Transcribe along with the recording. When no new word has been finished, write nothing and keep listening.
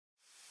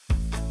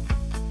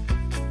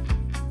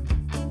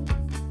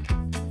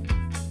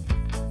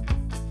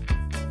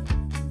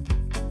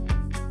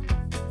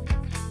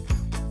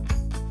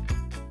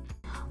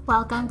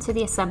Welcome to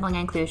the Assembling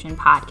Inclusion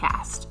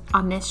podcast.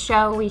 On this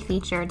show, we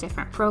feature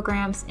different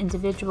programs,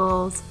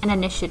 individuals, and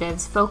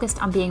initiatives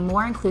focused on being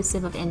more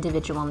inclusive of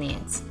individual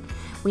needs.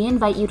 We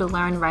invite you to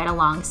learn right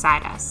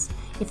alongside us.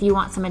 If you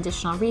want some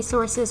additional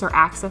resources or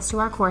access to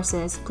our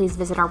courses, please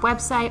visit our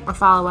website or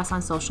follow us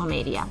on social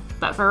media.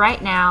 But for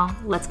right now,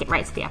 let's get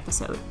right to the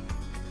episode.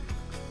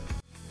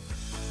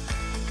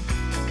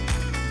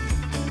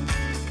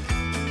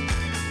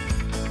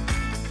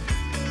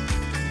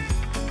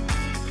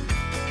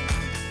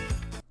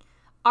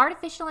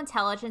 Artificial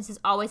intelligence is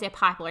always a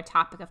popular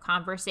topic of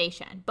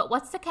conversation, but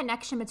what's the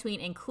connection between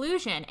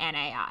inclusion and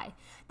AI?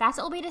 That's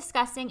what we'll be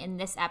discussing in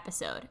this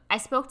episode. I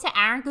spoke to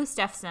Aaron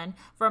Gustafson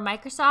from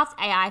Microsoft's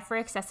AI for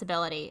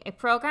Accessibility, a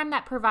program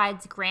that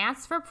provides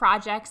grants for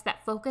projects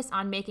that focus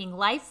on making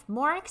life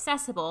more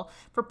accessible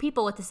for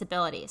people with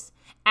disabilities.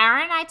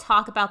 Aaron and I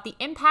talk about the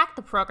impact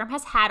the program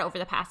has had over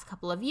the past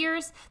couple of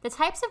years, the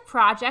types of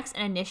projects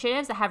and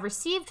initiatives that have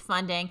received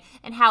funding,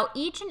 and how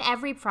each and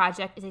every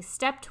project is a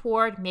step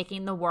toward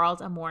making the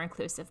world a more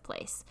inclusive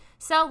place.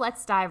 So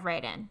let's dive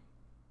right in.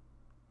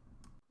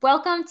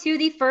 Welcome to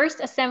the first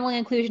Assembling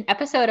Inclusion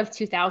episode of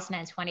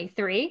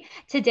 2023.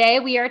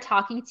 Today we are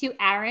talking to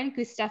Aaron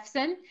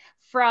Gustafson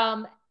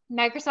from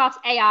Microsoft's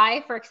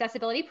AI for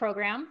Accessibility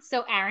program.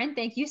 So Aaron,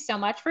 thank you so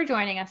much for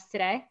joining us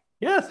today.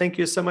 Yeah, thank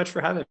you so much for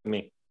having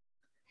me.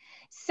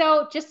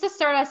 So just to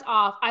start us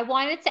off, I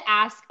wanted to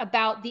ask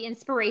about the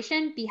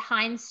inspiration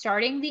behind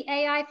starting the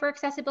AI for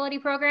Accessibility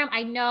program.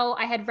 I know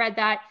I had read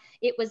that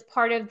it was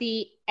part of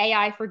the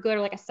AI for Good,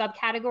 or like a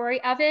subcategory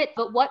of it,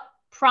 but what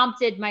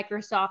prompted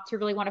Microsoft to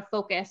really want to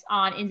focus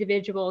on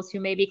individuals who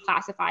may be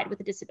classified with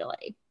a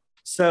disability?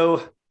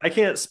 So I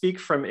can't speak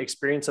from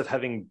experience of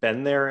having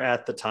been there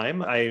at the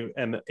time. I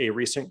am a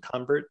recent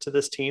convert to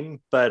this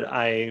team, but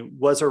I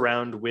was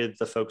around with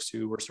the folks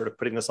who were sort of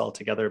putting this all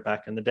together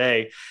back in the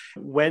day.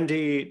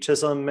 Wendy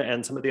Chisholm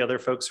and some of the other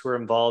folks who were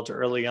involved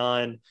early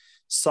on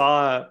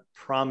saw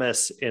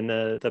promise in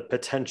the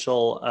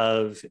potential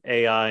of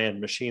AI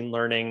and machine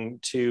learning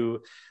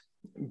to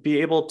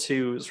be able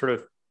to sort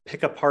of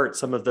pick apart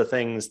some of the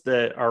things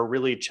that are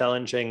really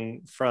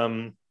challenging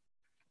from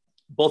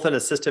both an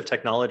assistive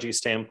technology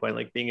standpoint,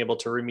 like being able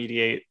to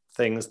remediate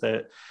things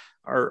that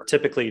are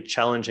typically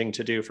challenging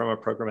to do from a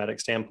programmatic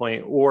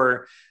standpoint,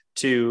 or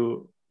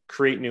to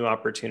create new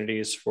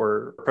opportunities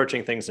for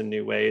approaching things in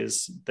new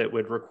ways that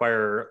would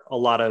require a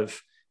lot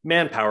of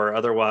manpower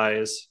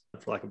otherwise,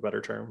 for lack of a better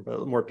term,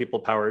 but more people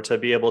power to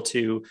be able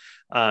to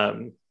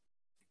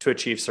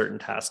achieve certain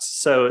tasks.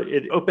 So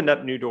it opened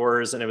up new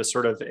doors, and it was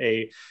sort of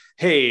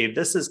hey,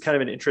 this is kind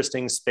of an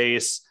interesting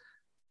space.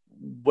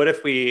 What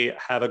if we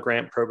have a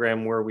grant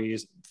program where we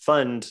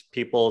fund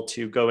people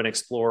to go and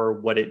explore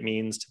what it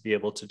means to be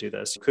able to do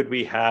this? Could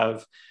we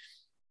have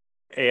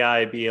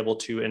AI be able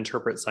to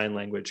interpret sign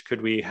language?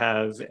 Could we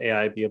have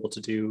AI be able to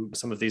do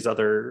some of these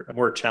other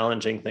more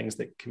challenging things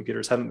that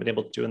computers haven't been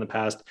able to do in the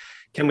past?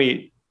 Can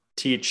we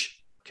teach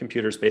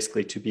computers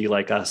basically to be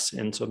like us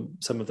in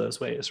some of those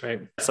ways,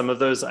 right? Some of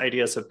those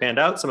ideas have panned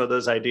out. Some of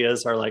those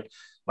ideas are like,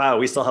 wow,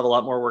 we still have a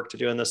lot more work to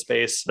do in this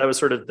space. That was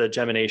sort of the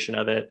gemination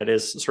of it. It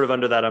is sort of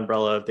under that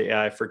umbrella of the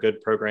AI for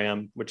Good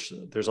program, which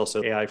there's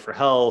also AI for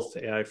Health,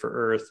 AI for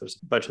Earth. There's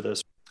a bunch of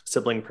those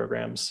sibling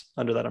programs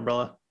under that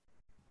umbrella.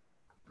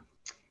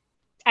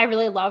 I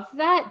really love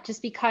that,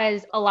 just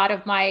because a lot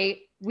of my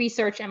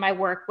research and my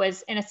work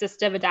was in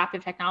assistive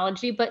adaptive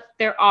technology, but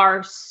there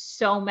are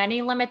so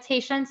many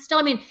limitations still.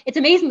 I mean, it's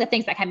amazing the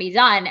things that can be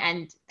done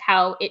and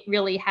how it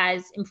really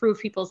has improved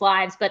people's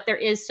lives, but there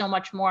is so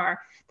much more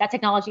that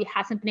technology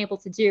hasn't been able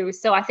to do.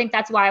 So I think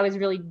that's why I was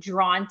really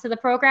drawn to the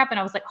program. And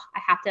I was like, oh,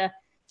 I have to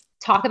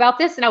talk about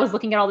this. And I was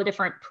looking at all the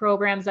different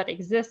programs that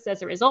exist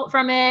as a result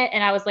from it.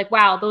 And I was like,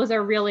 wow, those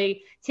are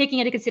really taking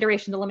into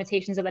consideration the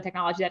limitations of the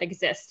technology that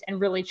exists and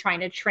really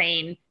trying to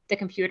train the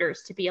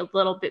computers to be a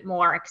little bit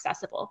more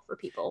accessible for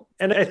people.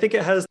 And I think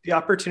it has the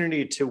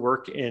opportunity to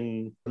work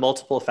in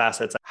multiple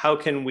facets. How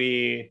can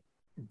we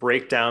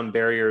break down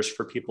barriers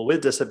for people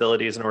with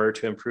disabilities in order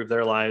to improve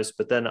their lives?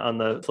 But then on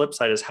the flip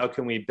side is, how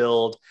can we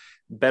build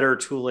better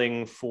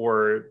tooling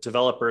for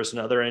developers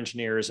and other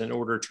engineers in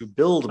order to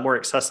build more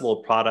accessible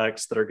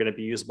products that are going to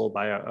be usable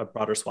by a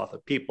broader swath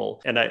of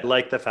people? And I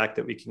like the fact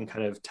that we can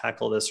kind of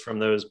tackle this from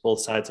those both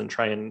sides and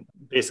try and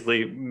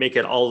basically make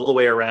it all the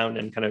way around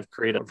and kind of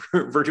create a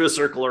virtuous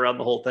circle around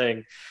the whole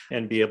thing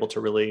and be able to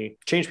really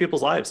change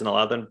people's lives and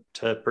allow them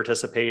to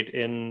participate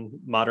in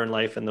modern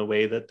life in the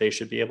way that they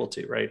should be able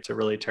to, right? To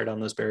really tear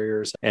down those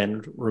barriers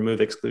and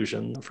remove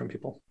exclusion from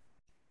people.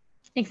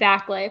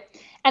 Exactly.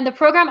 And the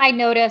program, I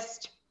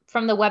noticed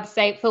from the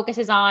website,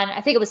 focuses on,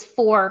 I think it was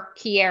 4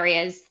 key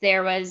areas.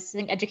 There was, I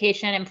think,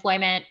 education,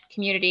 employment,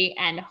 community,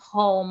 and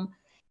home.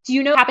 Do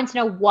you happen to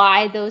know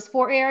why those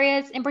 4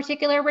 areas in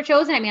particular were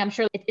chosen? I mean, I'm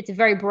sure it's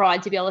very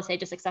broad to be able to say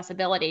just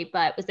accessibility,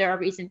 but was there a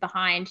reason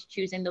behind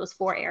choosing those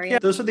 4 areas? Yeah,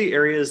 those are the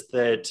areas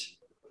that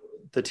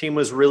the team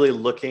was really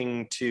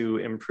looking to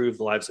improve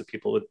the lives of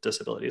people with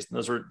disabilities. And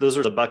those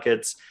are the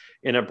buckets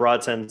in a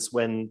broad sense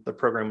when the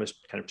program was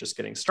kind of just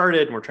getting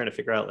started and we're trying to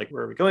figure out, like,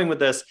 where are we going with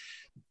this?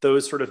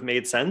 those sort of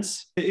made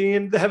sense.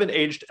 And they haven't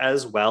aged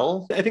as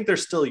well. I think they're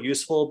still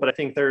useful, but I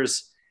think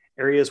there's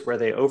areas where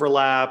they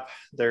overlap.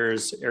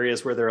 There's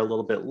areas where they're a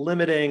little bit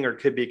limiting or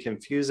could be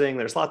confusing.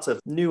 There's lots of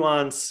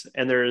nuance,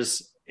 and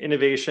there's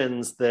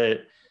innovations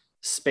that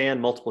span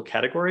multiple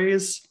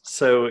categories.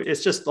 So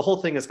it's just the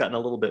whole thing has gotten a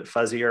little bit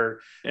fuzzier.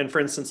 And for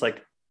instance,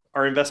 like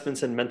our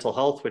investments in mental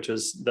health, which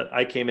is that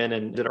I came in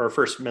and did our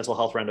first mental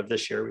health round of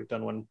this year. We've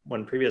done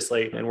one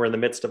previously, and we're in the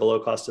midst of a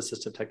low-cost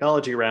assistive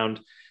technology round.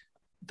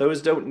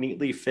 Those don't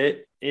neatly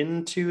fit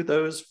into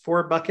those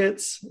 4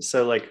 buckets.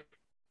 So like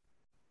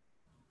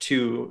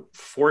to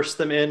force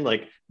them in,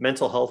 like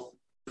mental health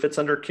fits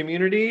under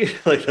community,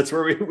 like that's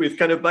where we've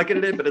kind of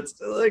bucketed it, but it's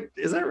like,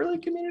 is that really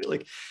community?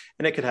 Like,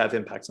 and it could have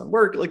impacts on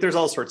work. Like there's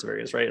all sorts of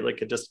areas, right?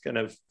 Like it just kind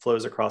of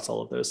flows across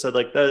all of those. So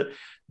like the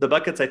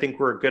buckets, I think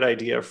were a good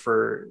idea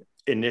for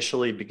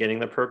initially beginning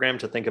the program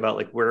to think about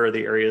like, where are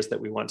the areas that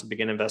we want to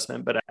begin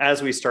investment? But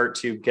as we start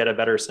to get a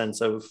better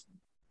sense of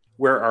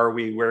where are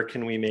we, where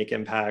can we make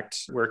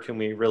impact, where can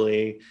we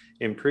really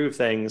improve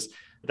things,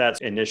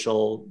 that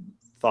initial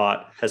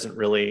thought hasn't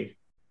really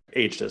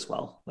aged as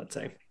well, let's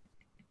say.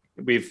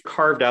 We've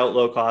carved out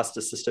low-cost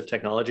assistive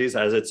technologies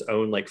as its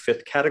own like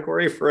 5th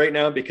category for right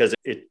now because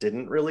it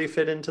didn't really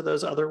fit into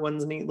those other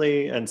ones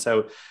neatly. And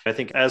so I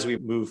think as we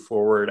move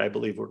forward, I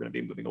believe we're going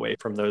to be moving away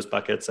from those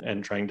buckets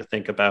and trying to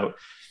think about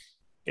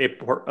a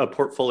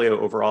portfolio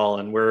overall,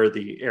 and where are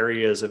the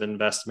areas of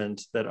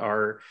investment that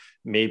are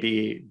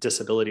maybe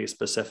disability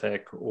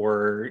specific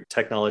or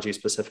technology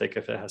specific,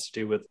 if it has to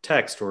do with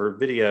text or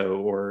video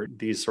or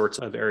these sorts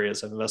of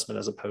areas of investment,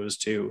 as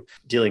opposed to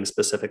dealing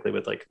specifically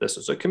with like, this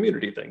is a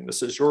community thing,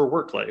 this is your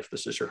work life,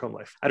 this is your home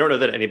life. I don't know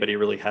that anybody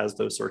really has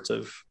those sorts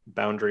of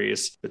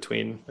boundaries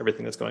between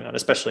everything that's going on,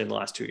 especially in the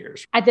last 2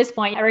 years. At this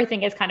point,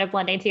 everything is kind of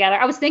blending together.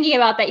 I was thinking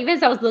about that even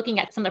as I was looking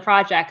at some of the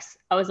projects.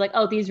 I was like,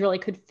 oh, these really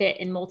could fit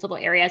in multiple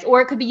areas,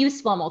 or it could be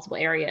useful in multiple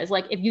areas.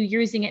 Like if you're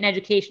using it in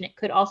education, it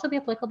could also be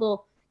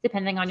applicable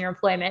depending on your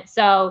employment.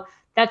 So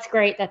that's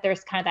great that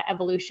there's kind of that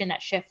evolution,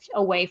 that shift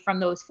away from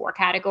those 4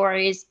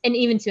 categories, and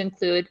even to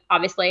include,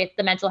 obviously,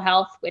 the mental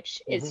health, which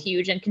is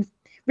huge and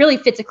really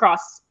fits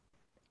across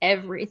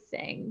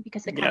everything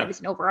because it kind of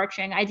is an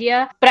overarching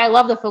idea. But I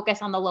love the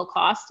focus on the low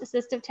cost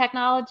assistive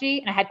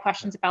technology. And I had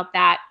questions about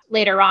that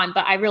later on,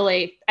 but I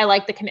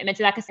like the commitment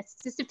to that because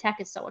assistive tech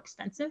is so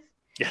expensive.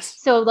 Yes.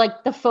 So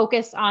like the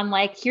focus on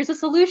like, here's a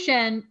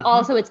solution.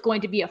 Also, it's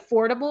going to be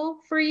affordable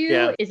for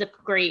you is a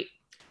great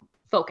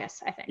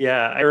focus, I think.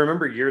 Yeah, I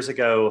remember years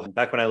ago,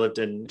 back when I lived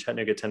in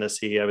Chattanooga,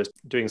 Tennessee, I was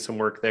doing some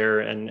work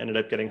there and ended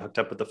up getting hooked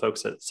up with the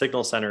folks at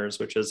Signal Centers,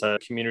 which is a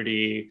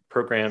community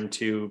program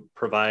to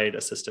provide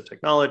assistive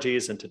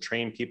technologies and to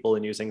train people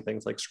in using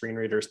things like screen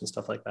readers and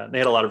stuff like that. And they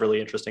had a lot of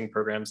really interesting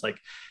programs, like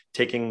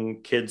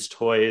taking kids'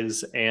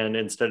 toys, and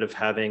instead of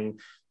having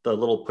the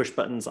little push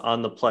buttons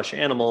on the plush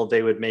animal,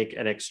 they would make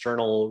an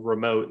external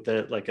remote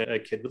that like a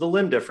kid with a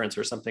limb difference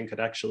or something could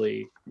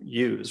actually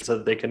use so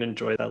that they can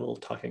enjoy that little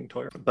talking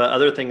toy. But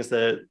other things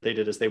that they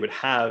did is they would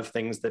have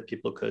things that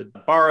people could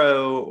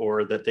borrow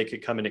or that they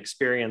could come and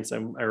experience.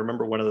 And I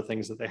remember one of the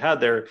things that they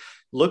had there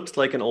looked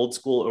like an old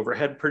school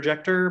overhead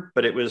projector,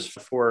 but it was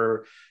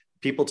for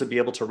people to be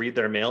able to read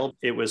their mail.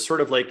 It was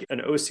sort of like an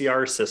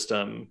OCR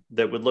system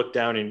that would look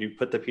down and you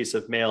put the piece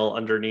of mail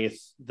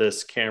underneath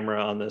this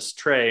camera on this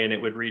tray, and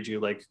it would read you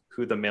like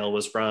who the mail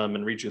was from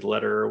and read you the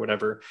letter or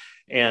whatever.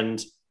 And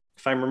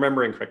if I'm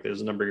remembering correctly, it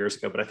was a number of years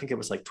ago, but I think it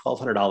was like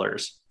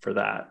 $1,200 for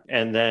that.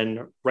 And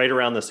then right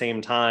around the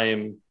same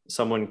time,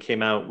 someone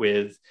came out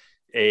with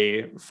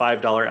a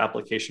 $5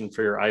 application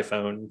for your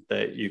iPhone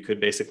that you could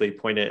basically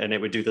point it and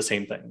it would do the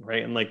same thing,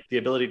 right? And like the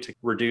ability to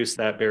reduce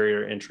that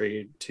barrier to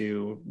entry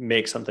to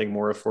make something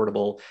more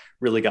affordable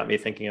really got me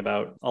thinking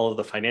about all of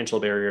the financial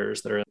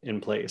barriers that are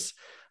in place.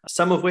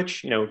 Some of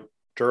which,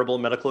 durable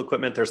medical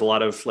equipment, there's a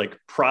lot of like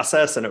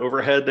process and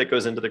overhead that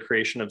goes into the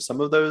creation of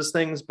some of those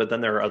things, but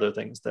then there are other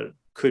things that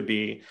could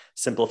be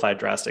simplified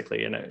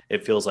drastically. And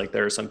it feels like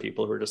there are some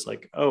people who are just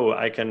like, oh,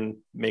 I can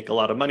make a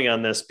lot of money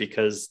on this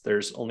because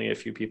there's only a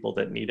few people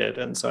that need it.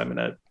 And so I'm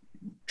going to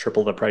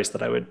triple the price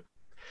that I would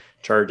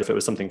charge if it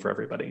was something for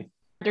everybody.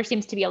 There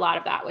seems to be a lot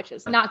of that, which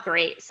is not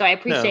great. So I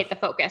appreciate the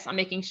focus on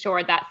making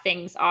sure that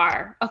things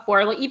are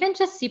affordable, even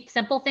just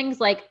simple things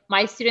like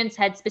my students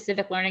had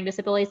specific learning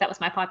disabilities. That was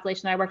my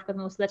population that I worked with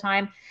most of the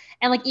time.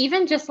 And like,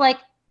 even just like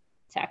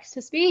text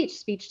to speech,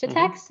 speech to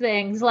text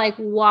things, like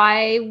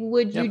why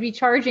would you be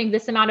charging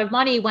this amount of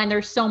money when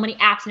there's so many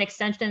apps and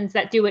extensions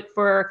that do it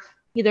for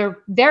either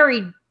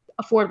very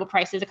affordable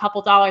prices, a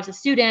couple dollars a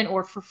student,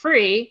 or for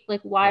free? Like,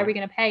 why are we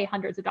going to pay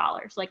hundreds of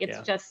dollars? Like, it's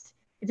just,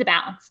 it's a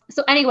balance.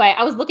 So anyway,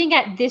 I was looking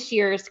at this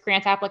year's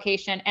grant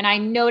application and I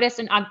noticed,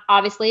 and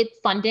obviously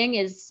funding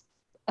is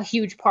a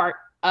huge part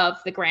of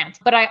the grant,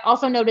 but I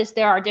also noticed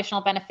there are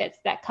additional benefits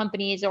that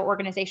companies or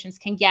organizations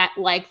can get,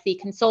 like the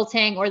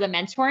consulting or the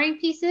mentoring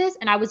pieces.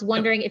 And I was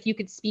wondering if you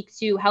could speak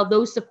to how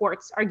those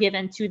supports are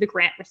given to the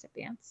grant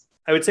recipients.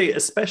 I would say,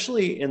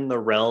 especially in the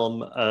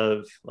realm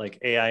of like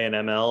AI and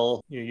ML,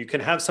 you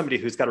can have somebody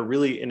who's got a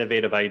really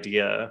innovative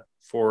idea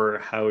for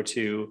how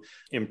to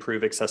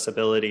improve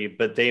accessibility,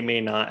 but they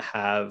may not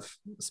have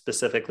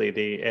specifically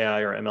the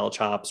AI or ML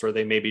chops, or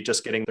they may be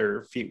just getting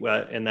their feet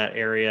wet in that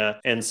area.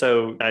 And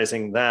so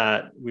recognizing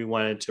that, we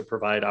wanted to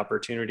provide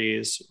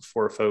opportunities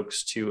for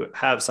folks to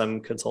have some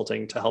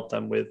consulting to help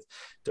them with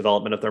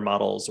development of their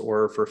models,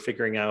 or for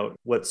figuring out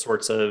what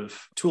sorts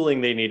of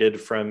tooling they needed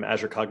from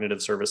Azure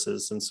Cognitive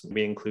Services, since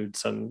we include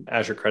some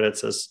Azure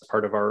credits as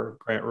part of our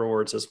grant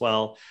rewards as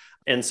well.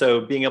 And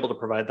so being able to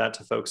provide that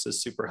to folks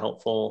is super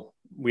helpful.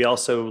 We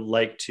also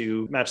like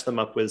to match them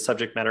up with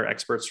subject matter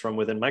experts from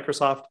within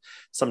Microsoft.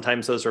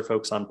 Sometimes those are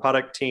folks on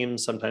product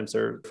teams. Sometimes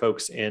they're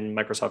folks in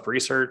Microsoft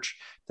research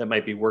that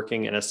might be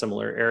working in a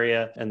similar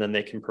area. And then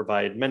they can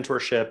provide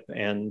mentorship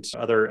and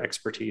other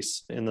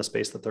expertise in the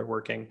space that they're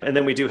working. And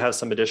then we do have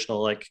some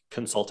additional like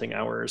consulting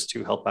hours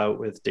to help out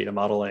with data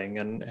modeling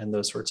and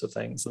those sorts of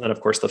things. And then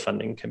of course, the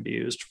funding can be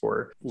used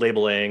for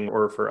labeling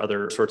or for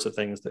other sorts of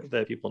things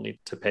that people need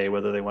to pay,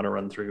 whether they want to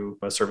run through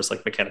a service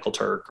like Mechanical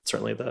Turk.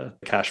 Certainly the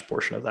cash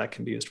portion of that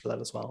can be used for that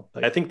as well.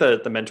 But I think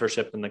the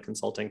mentorship and the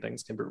consulting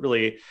things can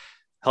really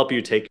help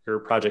you take your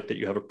project that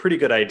you have a pretty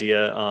good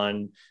idea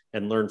on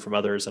and learn from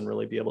others, and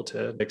really be able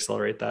to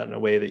accelerate that in a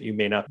way that you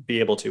may not be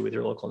able to with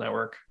your local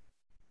network.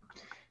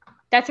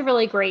 That's a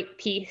really great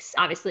piece.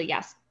 Obviously,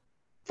 yes,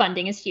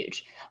 funding is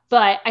huge,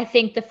 but I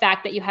think the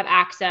fact that you have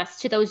access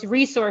to those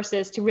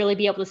resources to really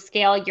be able to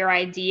scale your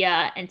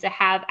idea and to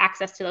have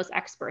access to those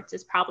experts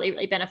is probably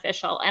really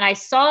beneficial. And I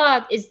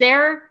saw,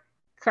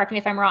 correct me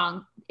if I'm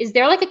wrong, is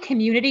there like a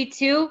community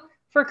too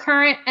for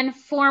current and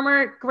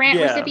former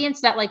grant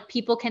recipients that like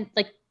people can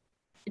like,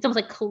 it's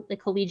almost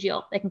like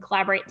collegial, they can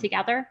collaborate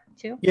together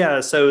too? Yeah,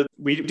 so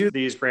we do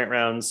these grant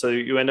rounds. So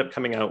you end up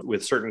coming out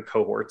with certain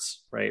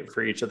cohorts, right,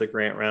 for each of the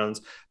grant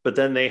rounds. But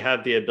then they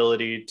have the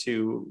ability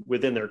to,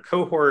 within their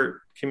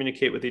cohort,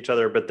 communicate with each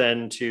other, but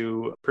then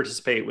to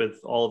participate with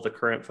all of the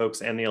current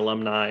folks and the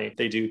alumni.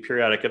 They do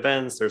periodic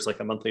events. There's like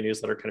a monthly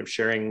newsletter kind of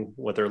sharing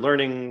what they're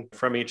learning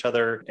from each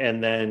other.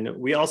 And then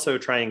we also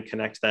try and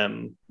connect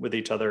them with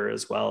each other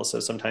as well. So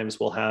sometimes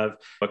we'll have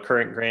a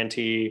current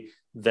grantee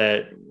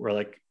that we're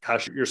like,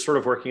 gosh, you're sort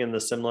of working in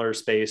the similar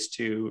space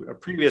to a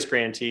previous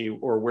grantee,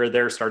 or where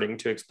they're starting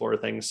to explore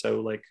things. So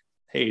like,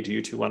 hey, do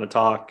you two want to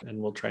talk? And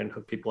we'll try and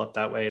hook people up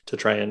that way to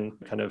try and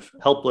kind of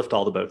help lift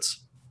all the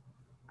boats.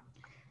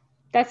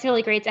 That's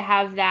really great to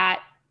have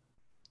that,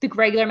 the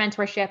regular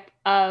mentorship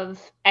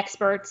of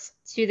experts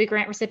to the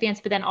grant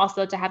recipients, but then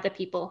also to have the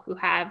people who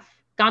have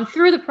gone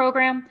through the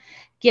program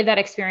give that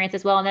experience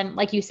as well. And then,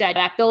 like you said,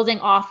 that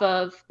building off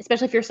of,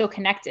 especially if you're so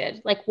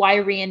connected, like why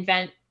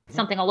reinvent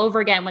something all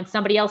over again when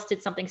somebody else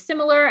did something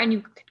similar and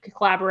you could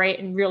collaborate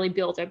and really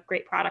build a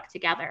great product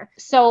together.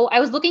 So I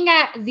was looking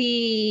at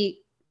the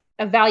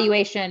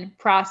evaluation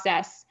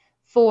process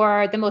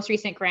for the most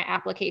recent grant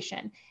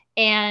application.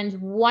 And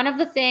one of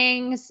the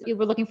things, we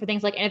were looking for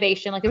things like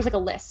innovation, like there was like a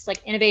list,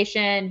 like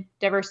innovation,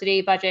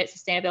 diversity, budget,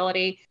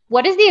 sustainability.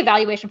 What is the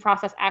evaluation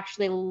process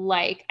actually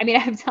like? I mean,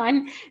 I've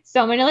done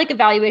so many like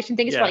evaluation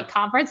things for like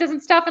conferences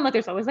and stuff. And like,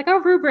 there's always like a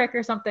rubric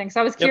or something.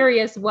 So I was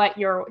curious what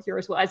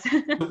yours was.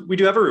 We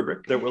do have a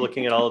rubric that we're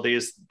looking at all of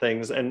these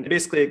things. And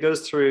basically it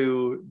goes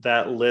through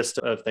that list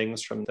of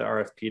things from the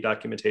RFP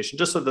documentation,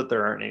 just so that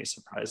there aren't any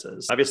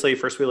surprises. Obviously,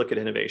 first we look at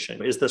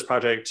innovation. Is this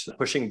project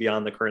pushing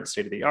beyond the current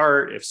state of the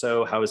art? If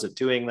so, how is it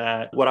doing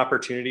that? What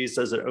opportunities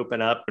does it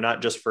open up,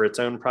 not just for its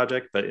own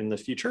project, but in the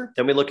future?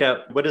 Then we look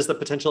at what is the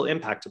potential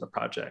impact of the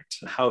project?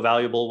 How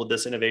valuable would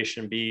this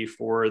innovation be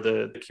for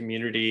the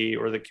community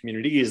or the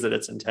communities that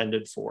it's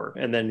intended for?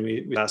 And then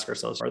we ask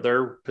ourselves, are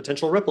there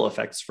potential ripple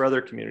effects for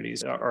other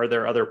communities? Are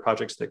there other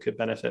projects that could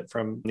benefit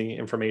from the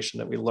information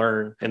that we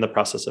learn in the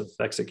process of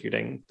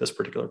executing this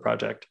particular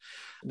project?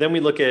 Then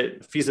we look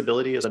at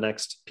feasibility as the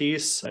next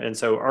piece. And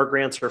so our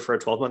grants are for a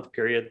 12-month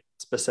period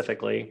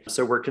specifically.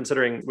 So we're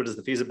considering what is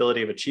the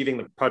feasibility of achieving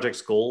the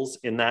project's goals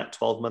in that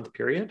 12-month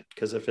period.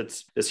 Because if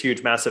it's this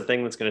huge, massive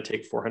thing that's going to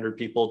take 400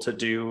 people to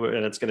do,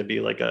 and it's going to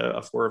be like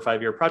a 4 or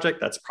 5 year project,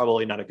 that's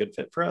probably not a good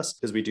fit for us,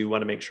 because we do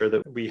want to make sure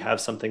that we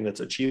have something that's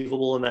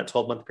achievable in that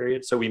 12-month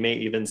period. So we may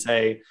even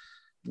say,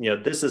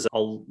 this is a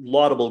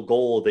laudable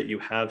goal that you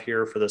have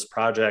here for this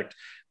project,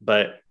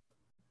 but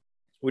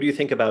what do you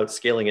think about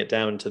scaling it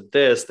down to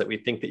this that we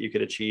think that you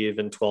could achieve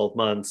in 12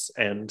 months?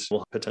 And we'll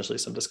have potentially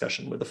some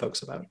discussion with the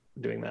folks about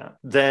doing that.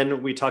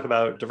 Then we talk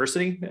about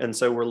diversity. And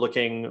so we're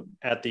looking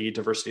at the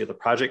diversity of the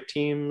project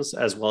teams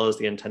as well as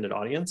the intended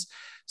audience.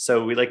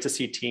 So we like to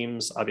see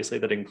teams, obviously,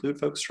 that include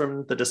folks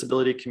from the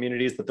disability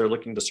communities that they're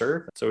looking to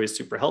serve. It's always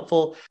super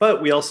helpful.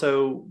 But we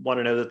also want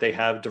to know that they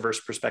have diverse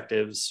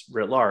perspectives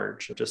writ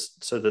large,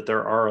 just so that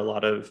there are a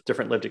lot of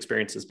different lived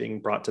experiences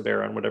being brought to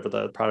bear on whatever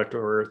the product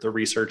or the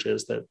research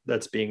is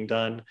that's being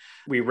done.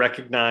 We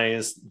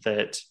recognize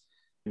that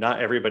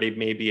Not everybody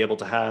may be able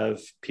to have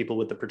people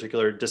with a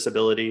particular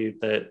disability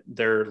that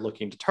they're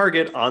looking to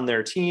target on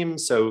their team.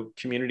 So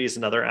community is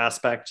another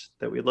aspect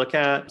that we look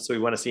at. So we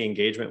want to see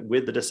engagement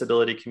with the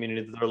disability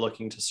community that they're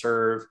looking to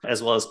serve,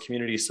 as well as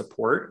community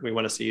support. We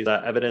want to see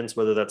that evidence,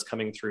 whether that's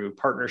coming through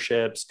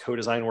partnerships,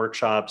 co-design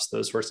workshops,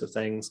 those sorts of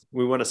things.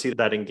 We want to see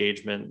that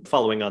engagement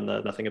following on the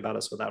nothing about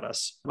us without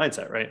us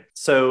mindset, right?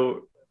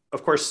 So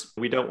of course,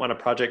 we don't want a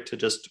project to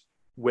just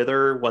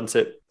wither once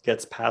it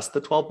gets past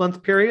the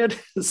 12-month period.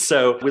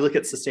 So we look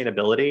at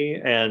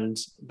sustainability, and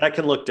that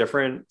can look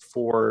different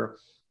for,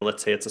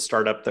 let's say it's a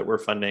startup that we're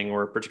funding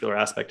or a particular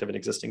aspect of an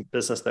existing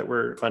business that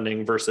we're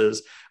funding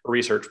versus a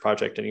research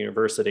project in a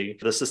university.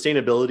 The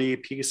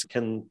sustainability piece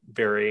can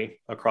vary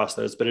across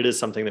those, but it is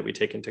something that we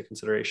take into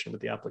consideration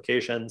with the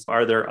applications.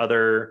 Are there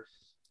other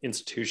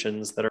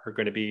institutions that are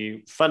going to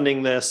be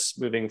funding this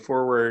moving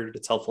forward?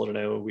 It's helpful to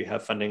know we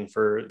have funding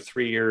for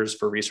 3 years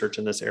for research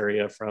in this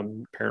area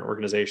from parent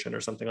organization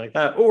or something like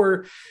that.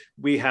 Or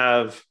we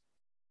have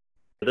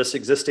this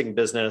existing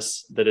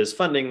business that is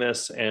funding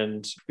this,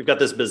 and we've got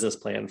this business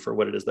plan for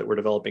what it is that we're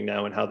developing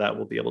now and how that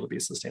will be able to be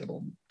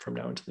sustainable from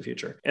now into the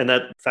future. And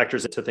that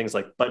factors into things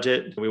like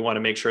budget. We want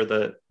to make sure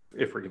that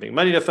if we're giving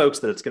money to folks,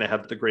 that it's going to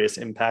have the greatest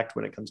impact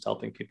when it comes to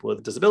helping people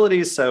with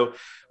disabilities. So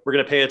we're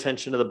going to pay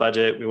attention to the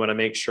budget. We want to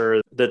make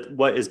sure that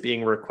what is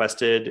being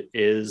requested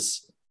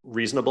is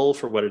reasonable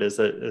for what it is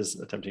that is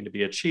attempting to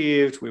be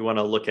achieved. We want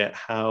to look at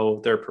how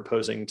they're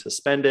proposing to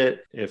spend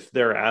it. If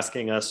they're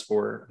asking us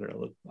for, I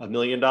don't know, $1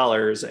 million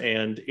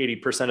and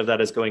 80% of that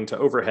is going to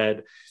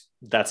overhead,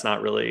 that's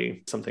not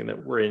really something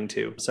that we're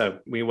into. So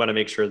we want to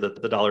make sure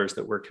that the dollars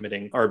that we're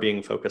committing are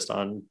being focused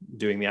on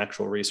doing the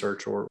actual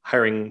research or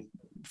hiring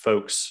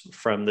folks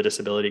from the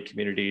disability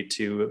community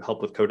to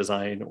help with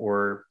co-design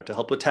or to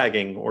help with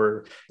tagging,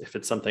 or if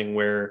it's something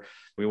where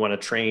we want to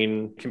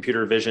train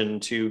computer vision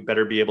to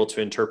better be able to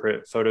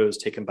interpret photos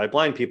taken by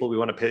blind people, we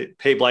want to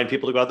pay blind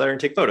people to go out there and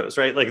take photos,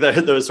 right? Like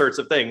those sorts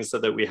of things, so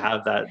that we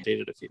have that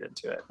data to feed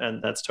into it.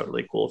 And that's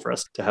totally cool for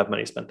us to have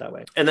money spent that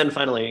way. And then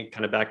finally,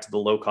 kind of back to the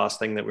low cost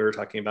thing that we were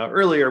talking about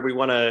earlier, we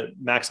want to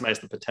maximize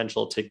the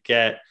potential to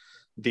get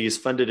these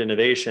funded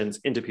innovations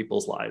into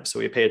people's lives. So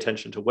we pay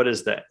attention to what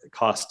is the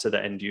cost to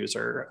the end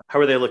user? How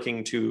are they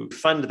looking to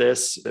fund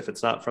this? If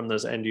it's not from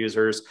those end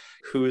users,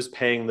 who's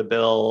paying the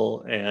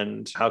bill,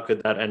 and how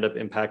could that end up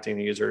impacting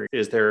the user?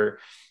 Is there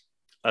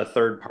a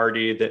third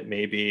party that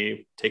may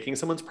be taking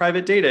someone's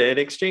private data in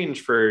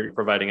exchange for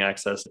providing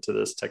access to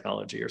this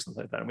technology or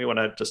something like that? And we want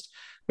to just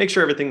make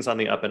sure everything's on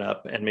the up and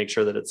up and make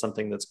sure that it's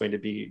something that's going to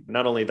be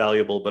not only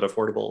valuable, but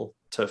affordable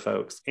to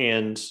folks.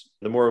 And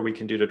the more we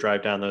can do to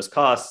drive down those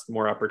costs, the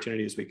more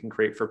opportunities we can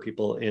create for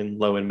people in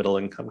low and middle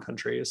income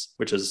countries,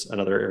 which is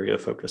another area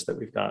of focus that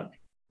we've got.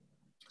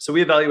 So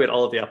we evaluate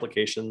all of the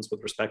applications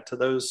with respect to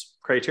those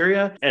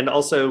criteria, and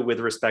also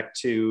with respect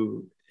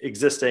to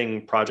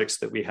existing projects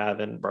that we have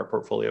in our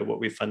portfolio,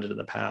 what we've funded in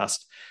the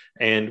past.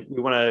 And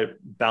we want to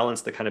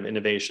balance the kind of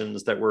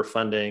innovations that we're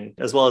funding,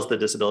 as well as the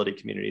disability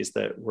communities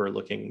that we're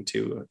looking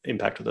to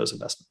impact with those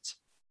investments.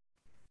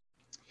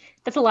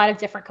 That's a lot of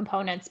different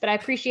components, but I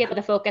appreciate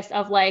the focus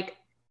of like,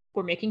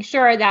 we're making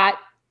sure that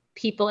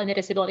people in the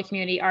disability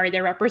community are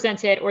either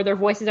represented or their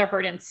voices are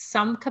heard in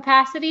some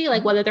capacity,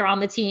 like whether they're on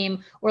the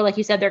team or, like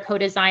you said, they're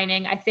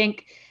co-designing. I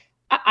think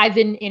I've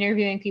been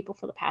interviewing people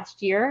for the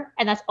past year,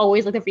 and that's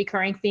always like the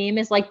recurring theme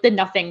is like the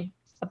nothing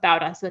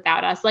about us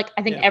without us. Like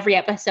I think every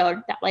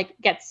episode that like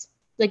gets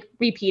like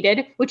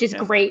repeated, which is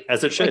great.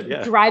 As it should,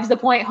 drives the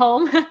point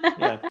home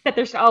that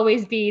there should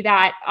always be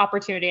that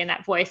opportunity and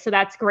that voice. So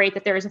that's great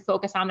that there is a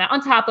focus on that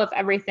on top of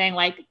everything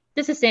like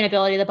the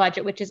sustainability of the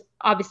budget, which is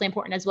obviously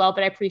important as well.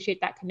 But I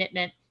appreciate that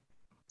commitment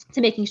to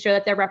making sure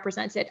that they're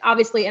represented,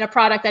 obviously in a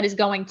product that is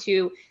going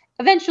to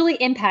eventually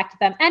impact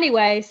them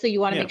anyway. So you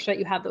want to make sure that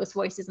you have those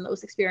voices and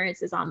those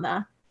experiences on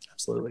the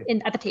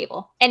at the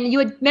table. And you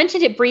had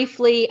mentioned it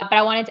briefly, but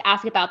I wanted to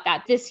ask about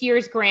that. This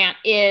year's grant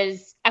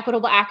is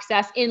equitable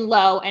access in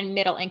low and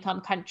middle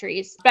income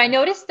countries. But I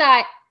noticed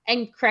that,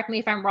 and correct me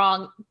if I'm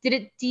wrong, did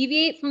it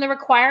deviate from the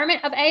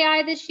requirement of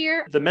AI this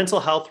year? The mental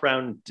health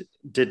round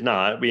did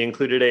not. We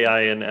included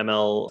AI and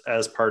ML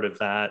as part of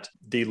that.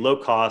 The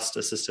low-cost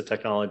assistive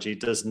technology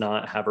does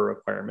not have a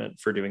requirement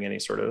for doing any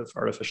sort of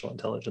artificial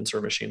intelligence or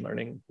machine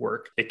learning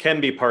work. It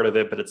can be part of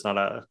it, but it's not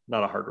a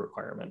hard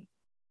requirement.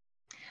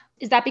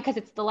 Is that because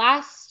it's the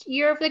last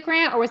year of the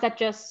grant, or was that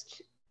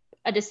just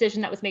a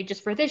decision that was made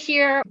just for this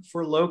year?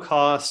 For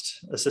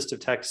low-cost assistive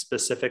tech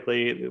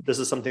specifically, this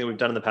is something that we've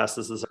done in the past.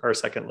 This is our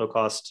second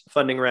low-cost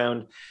funding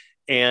round.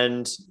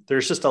 And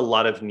there's just a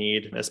lot of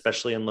need,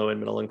 especially in low and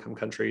middle income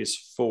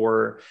countries,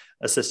 for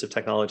assistive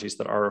technologies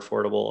that are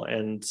affordable.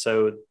 And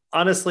so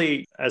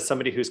honestly, as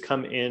somebody who's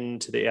come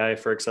into the AI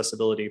for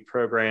Accessibility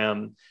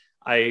program,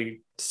 I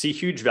see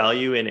huge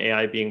value in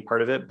AI being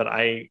part of it, but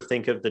I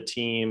think of the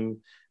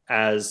team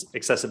as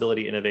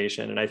accessibility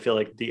innovation. And I feel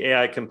like the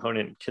AI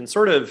component can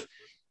sort of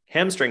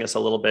hamstring us a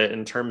little bit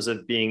in terms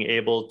of being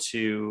able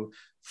to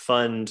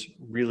fund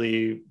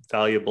really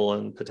valuable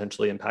and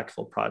potentially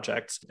impactful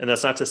projects. And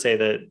that's not to say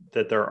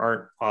that there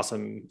aren't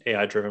awesome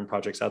AI-driven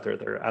projects out there.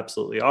 There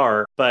absolutely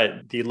are.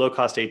 But the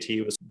low-cost AT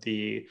was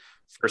the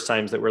first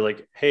times that we're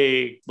like,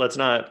 hey, let's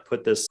not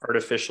put this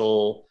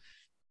artificial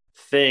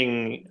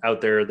thing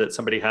out there that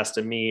somebody has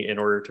to meet in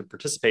order to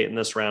participate in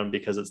this round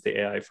because it's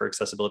the AI for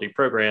Accessibility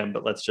program.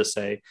 But let's just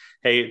say,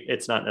 hey,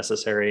 it's not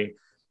necessary.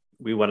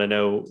 We want to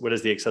know, what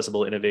is the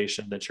accessible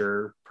innovation that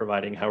you're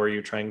providing? How are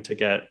you trying to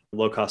get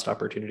low-cost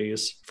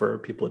opportunities for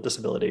people with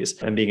disabilities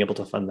and being able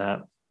to fund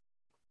that?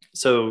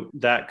 So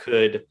that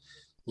could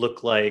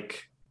look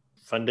like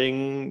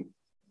funding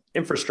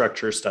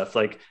infrastructure stuff.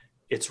 Like,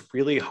 it's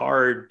really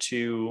hard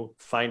to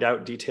find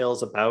out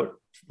details about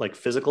like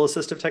physical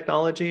assistive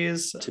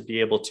technologies, to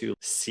be able to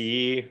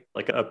see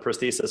like a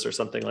prosthesis or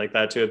something like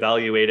that, to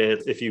evaluate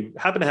it. If you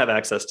happen to have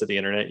access to the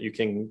internet, you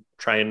can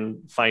try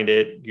and find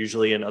it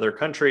usually in other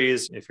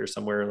countries. If you're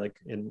somewhere like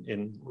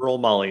in rural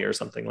Mali or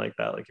something like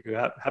that, like if you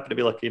happen to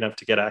be lucky enough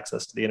to get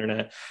access to the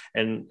internet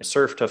and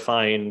surf to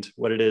find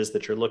what it is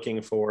that you're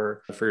looking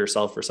for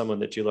yourself or someone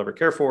that you love or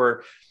care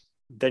for,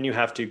 then you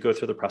have to go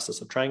through the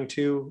process of trying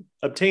to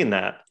obtain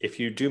that. If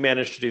you do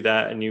manage to do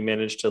that and you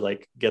manage to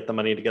like get the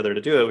money together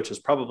to do it, which is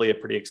probably a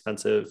pretty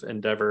expensive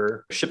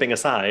endeavor, shipping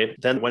aside,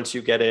 then once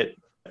you get it,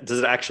 does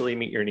it actually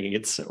meet your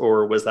needs,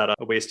 or was that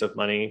a waste of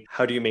money?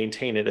 How do you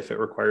maintain it if it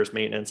requires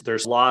maintenance?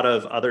 There's a lot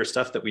of other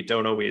stuff that we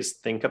don't always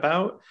think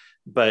about,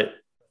 but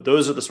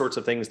those are the sorts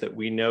of things that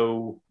we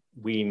know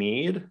we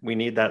need. We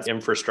need that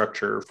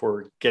infrastructure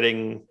for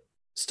getting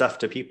stuff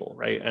to people,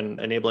 right? And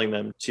enabling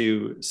them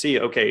to see,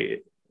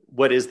 okay,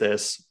 what is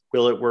this?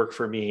 Will it work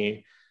for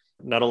me?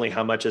 Not only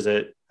how much is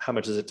it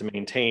to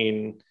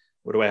maintain?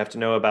 What do I have to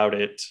know about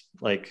it?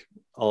 Like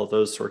all of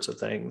those sorts of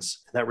things.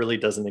 That really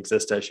doesn't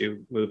exist as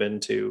you move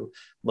into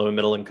low and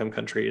middle income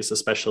countries,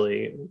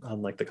 especially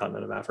on like the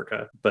continent of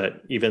Africa,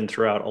 but even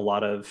throughout a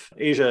lot of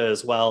Asia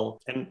as well.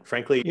 And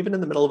frankly, even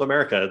in the middle of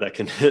America, that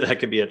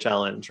can be a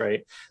challenge,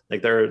 right?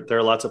 Like there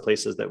are lots of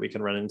places that we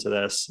can run into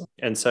this.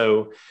 And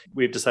so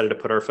we've decided to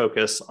put our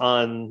focus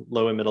on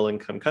low and middle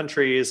income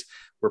countries.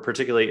 We're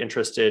particularly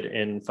interested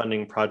in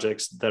funding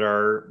projects that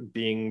are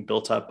being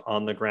built up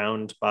on the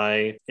ground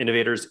by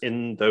innovators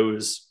in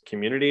those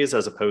communities,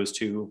 as opposed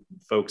to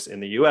folks in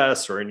the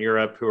US or in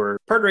Europe who are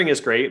partnering is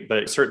great,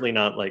 but certainly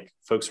not like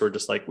folks who are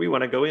just like, we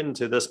want to go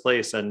into this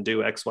place and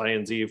do X, Y,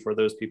 and Z for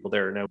those people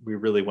there. No, we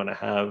really want to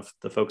have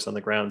the folks on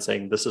the ground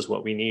saying, this is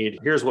what we need.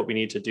 Here's what we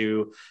need to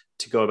do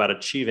to go about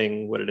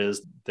achieving what it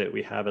is that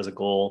we have as a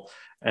goal.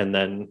 And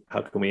then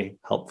how can we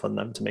help fund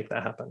them to make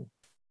that happen?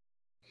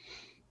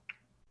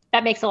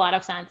 That makes a lot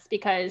of sense,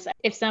 because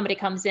if somebody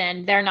comes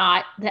in, they're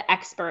not the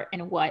expert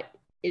in what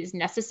is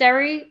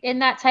necessary in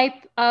that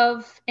type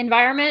of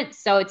environment.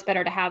 So it's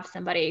better to have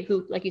somebody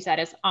who, like you said,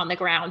 is on the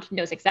ground,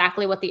 knows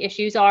exactly what the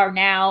issues are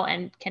now,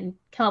 and can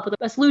come up with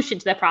a solution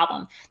to the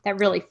problem that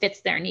really fits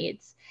their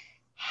needs.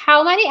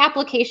 How many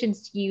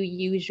applications do you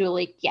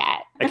usually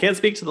get? I can't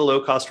speak to the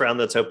low cost round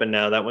that's open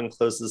now. That one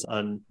closes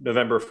on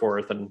November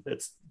 4th, and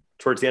it's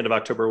towards the end of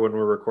October when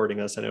we're recording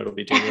this. I know it'll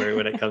be January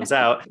when it comes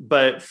out.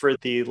 But for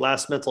the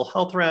last mental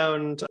health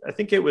round, I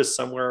think it was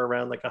somewhere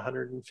around like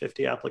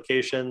 150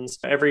 applications.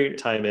 Every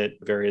time it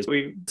varies.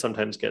 We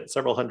sometimes get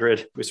several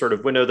hundred. We sort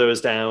of winnow those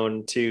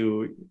down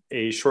to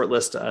a short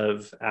list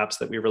of apps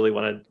that we really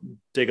want to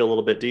dig a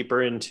little bit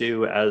deeper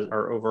into as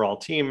our overall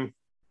team.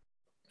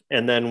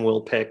 And then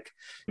we'll pick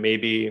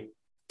maybe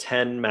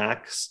 10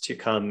 max to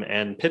come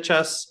and pitch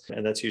us.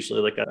 And that's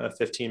usually like a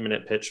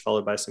 15-minute pitch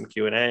followed by some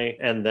Q&A.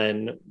 And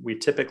then we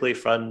typically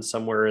fund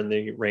somewhere in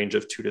the range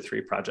of 2 to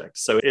 3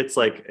 projects. So it's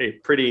like a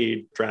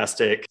pretty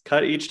drastic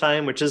cut each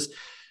time, which is,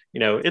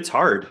 it's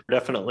hard.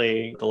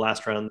 Definitely the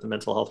last round, the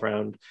mental health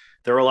round,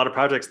 there were a lot of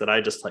projects that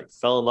I just like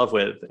fell in love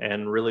with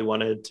and really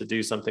wanted to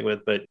do something with.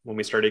 But when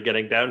we started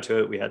getting down to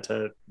it, we had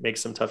to make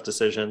some tough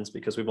decisions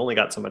because we've only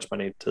got so much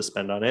money to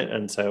spend on it.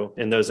 And so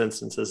in those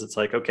instances, it's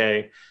like,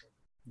 okay,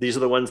 these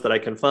are the ones that I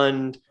can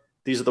fund.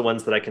 These are the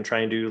ones that I can try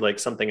and do like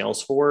something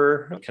else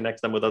for,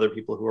 connect them with other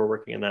people who are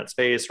working in that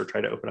space, or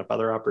try to open up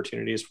other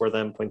opportunities for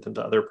them, point them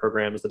to other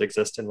programs that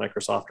exist in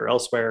Microsoft or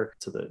elsewhere,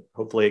 so that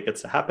hopefully it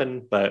gets to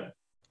happen. But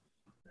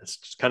it's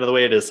just kind of the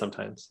way it is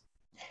sometimes.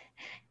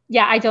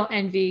 Yeah, I don't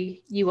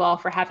envy you all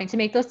for having to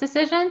make those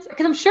decisions,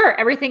 because I'm sure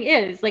everything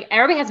is like,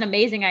 everybody has an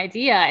amazing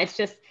idea. It's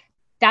just,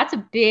 that's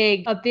a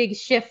big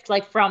shift,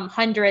 like from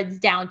hundreds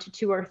down to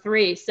 2 or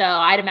 3. So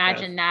I'd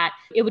imagine that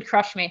it would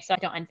crush me. So I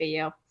don't envy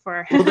you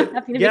for having to make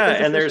those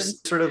decisions. And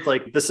there's sort of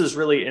like, this is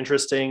really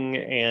interesting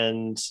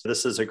and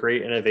this is a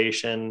great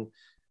innovation.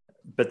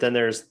 But then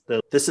there's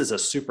this is a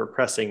super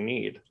pressing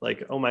need.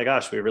 Like, oh my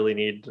gosh, we really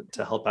need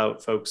to help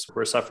out folks who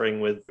are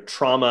suffering with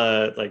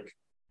trauma, like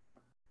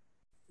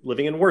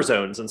living in war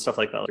zones and stuff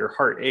like that. Your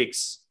heart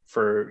aches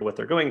for what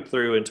they're going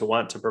through and to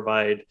want to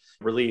provide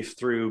relief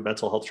through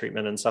mental health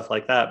treatment and stuff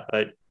like that.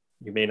 But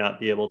you may not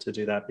be able to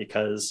do that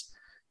because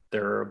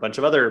there are a bunch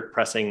of other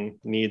pressing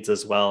needs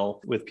as well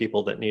with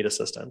people that need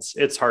assistance.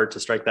 It's hard to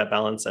strike that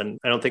balance. And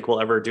I don't think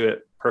we'll ever do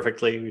it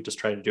perfectly. We just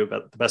try to do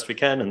about the best we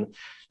can. And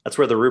That's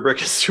where the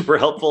rubric is super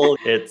helpful.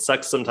 It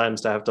sucks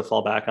sometimes to have to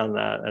fall back on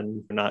that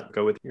and not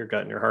go with your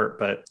gut and your heart,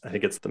 but I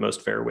think it's the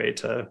most fair way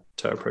to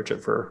approach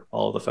it for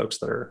all of the folks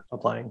that are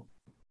applying.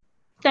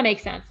 That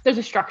makes sense. There's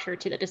a structure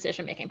to the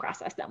decision-making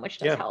process then, which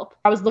does help.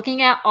 I was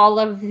looking at all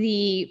of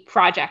the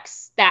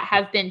projects that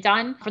have been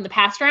done from the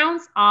past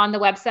rounds on the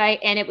website,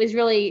 and it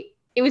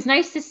was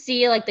nice to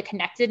see like the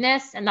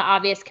connectedness and the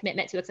obvious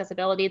commitment to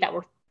accessibility that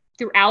were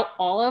throughout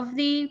all of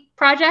the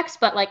projects,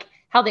 but like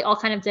how they all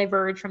kind of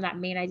diverge from that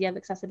main idea of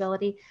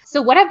accessibility.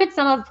 So what have been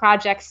some of the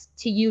projects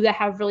to you that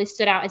have really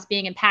stood out as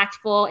being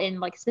impactful in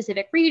like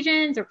specific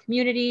regions or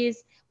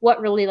communities?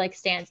 What really like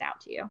stands out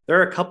to you? There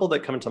are a couple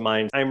that come to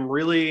mind. I'm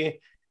really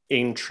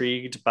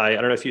intrigued by, I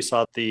don't know if you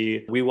saw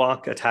the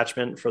WeWalk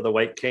attachment for the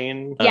white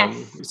cane. Yes.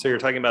 So you're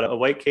talking about a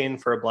white cane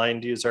for a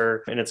blind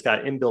user, and it's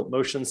got inbuilt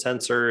motion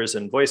sensors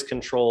and voice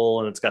control,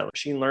 and it's got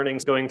machine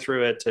learning going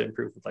through it to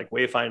improve with like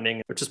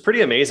wayfinding, which is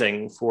pretty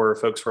amazing for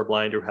folks who are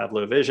blind, who have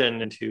low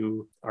vision and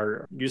who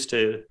are used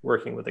to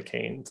working with a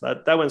cane. So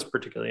that one's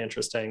particularly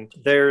interesting.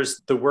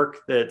 There's the work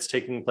that's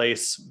taking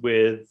place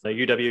with the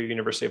UW,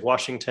 University of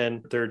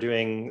Washington. They're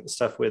doing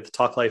stuff with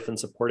Talk Life and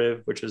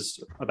Supportive, which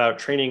is about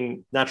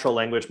training natural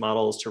language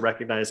models to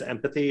recognize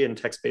empathy in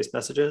text-based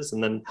messages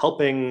and then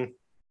helping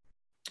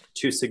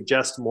to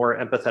suggest more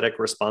empathetic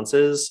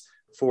responses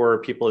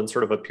for people in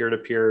sort of a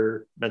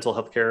peer-to-peer mental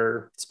health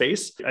care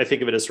space. I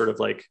think of it as sort of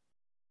like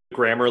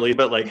Grammarly,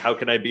 but like, how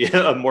can I be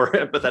a more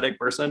empathetic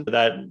person?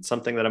 That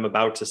something that I'm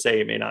about to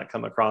say may not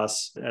come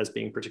across as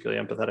being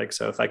particularly empathetic.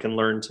 So if I can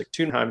learn to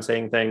tune how I'm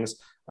saying things,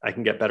 I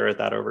can get better at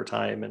that over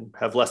time and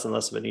have less and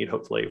less of a need,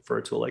 hopefully, for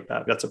a tool like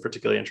that. That's a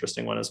particularly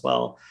interesting one as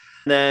well.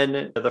 And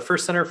then the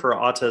First Center for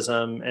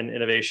Autism and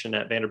Innovation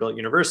at Vanderbilt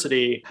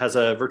University has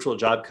a virtual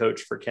job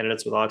coach for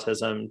candidates with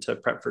autism to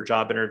prep for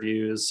job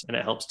interviews. And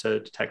it helps to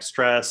detect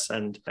stress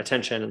and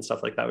attention and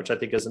stuff like that, which I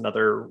think is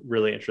another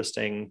really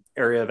interesting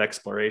area of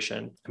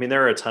exploration. I mean,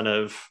 there are a ton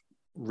of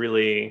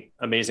really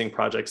amazing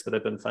projects that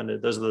have been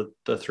funded. Those are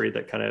the three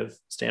that kind of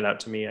stand out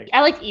to me. I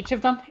like each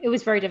of them. It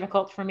was very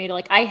difficult for me to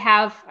like,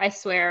 I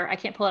swear, I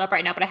can't pull it up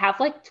right now, but I have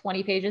like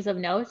 20 pages of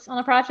notes on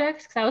the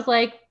projects because I was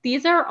like,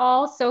 these are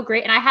all so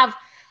great. And I have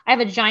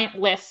a giant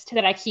list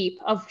that I keep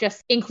of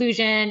just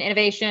inclusion,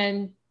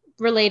 innovation,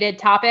 related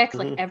topics,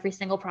 like every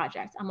single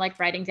project I'm like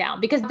writing down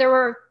because there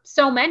were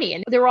so many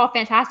and they were all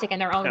fantastic in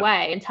their own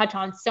way and touch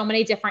on so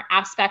many different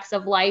aspects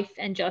of life.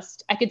 And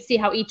just, I could see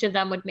how each of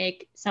them would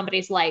make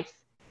somebody's life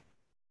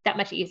that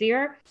much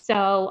easier.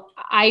 So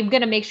I'm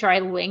going to make sure I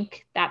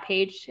link that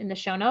page in the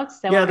show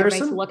notes. So I want everybody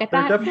to look at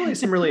that. There are definitely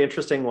some really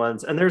interesting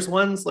ones. And there's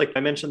ones like I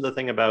mentioned the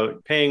thing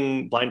about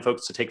paying blind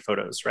folks to take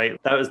photos,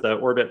 right? That was the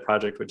Orbit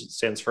project, which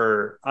stands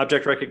for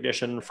Object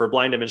Recognition for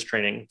Blind Image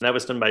Training. That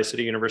was done by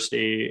City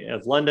University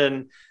of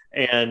London.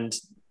 And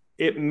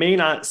it may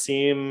not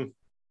seem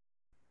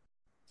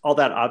all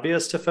that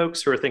obvious to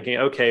folks who are thinking,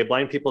 okay,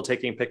 blind people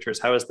taking pictures,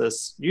 how is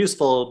this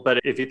useful?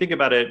 But if you think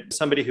about it,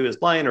 somebody who is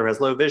blind or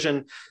has low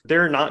vision,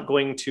 they're not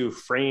going to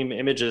frame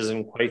images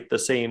in quite the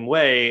same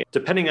way.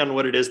 Depending on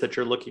what it is that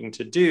you're looking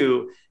to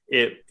do,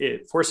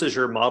 it forces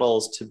your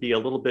models to be a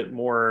little bit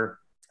more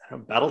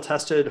battle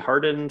tested,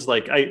 hardened.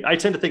 Like I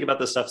tend to think about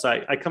this stuff. So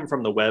I come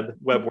from the web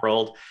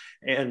world.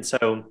 And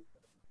so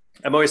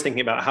I'm always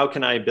thinking about how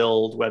can I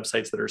build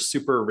websites that are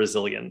super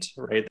resilient,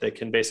 right? That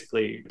can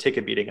basically take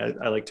a beating.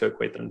 I like to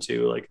equate them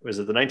to like, was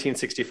it the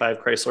 1965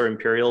 Chrysler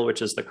Imperial,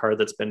 which is the car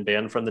that's been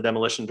banned from the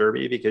demolition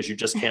derby because you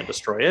just can't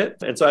destroy it.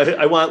 And so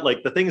I want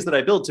like the things that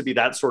I build to be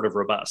that sort of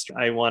robust.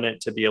 I want it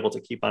to be able to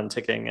keep on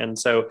ticking. And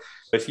so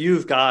if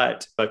you've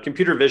got a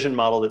computer vision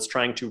model that's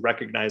trying to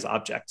recognize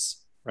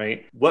objects,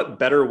 right? What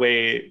better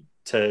way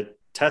to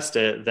test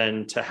it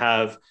than to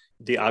have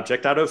the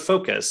object out of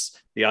focus,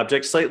 the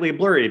object slightly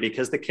blurry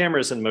because the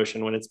camera's in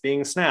motion when it's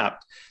being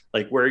snapped,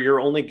 like where you're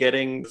only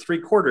getting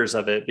 3/4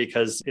 of it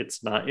because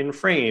it's not in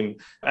frame,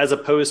 as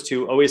opposed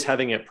to always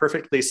having it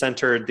perfectly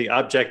centered, the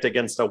object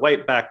against a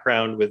white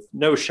background with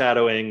no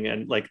shadowing.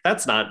 And like,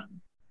 that's not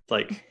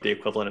like the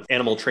equivalent of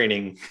animal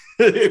training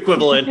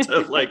equivalent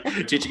of like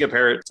teaching a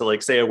parrot to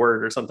like say a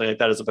word or something like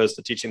that, as opposed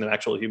to teaching them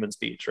actual human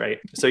speech, right?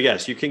 So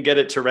yes, you can get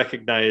it to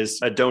recognize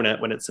a donut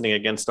when it's sitting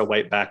against a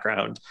white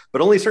background,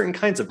 but only certain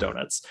kinds of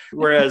donuts.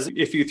 Whereas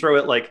if you throw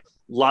it like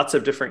lots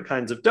of different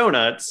kinds of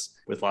donuts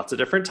with lots of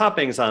different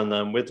toppings on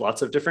them, with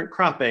lots of different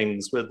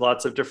croppings, with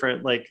lots of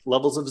different like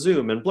levels of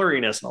zoom and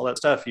blurriness and all that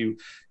stuff,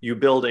 you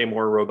build a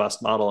more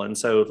robust model. And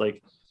so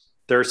like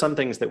there are some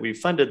things that we've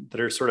funded that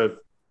are sort of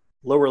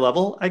lower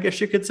level, I guess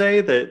you could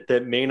say,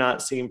 that may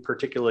not seem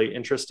particularly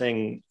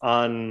interesting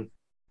on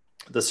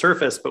the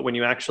surface, but when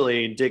you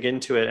actually dig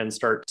into it and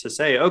start to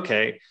say,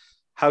 okay,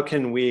 how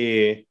can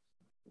we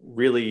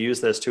really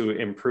use this to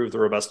improve the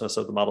robustness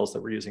of the models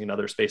that we're using in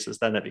other spaces,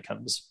 then it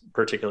becomes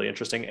particularly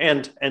interesting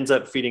and ends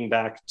up feeding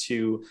back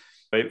to,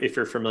 if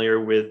you're familiar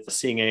with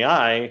Seeing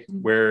AI,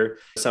 where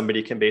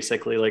somebody can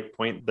basically like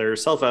point their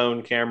cell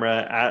phone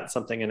camera at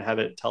something and have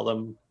it tell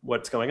them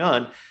what's going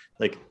on,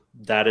 like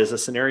that is a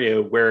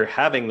scenario where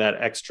having that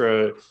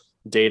extra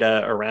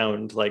data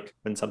around, like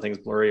when something's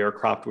blurry or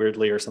cropped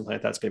weirdly or something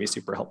like that's going to be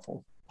super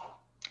helpful.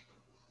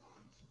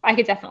 I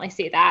could definitely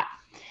see that.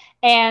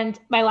 And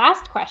my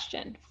last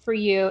question for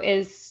you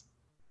is,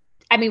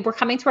 I mean, we're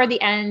coming toward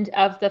the end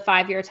of the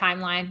 5-year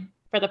timeline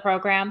for the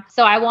program.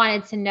 So I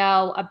wanted to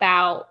know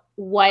about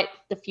what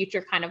the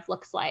future kind of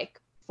looks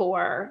like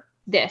for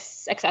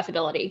this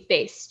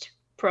accessibility-based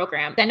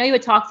program. I know you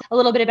had talked a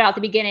little bit about at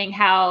the beginning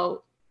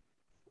how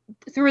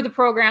through the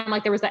program,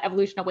 like there was that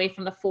evolution away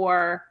from the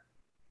 4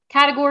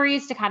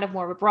 categories to kind of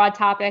more of a broad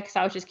topic. So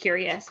I was just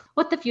curious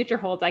what the future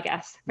holds, I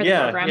guess, for the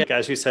program. Yeah,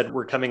 as you said,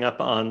 we're coming up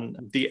on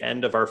the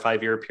end of our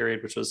 5-year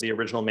period, which was the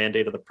original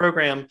mandate of the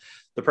program.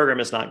 The program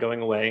is not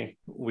going away.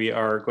 We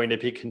are going to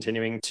be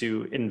continuing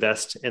to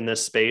invest in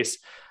this space.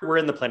 We're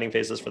in the planning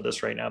phases for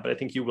this right now, but I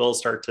think you will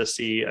start to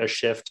see a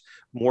shift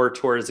more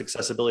towards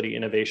accessibility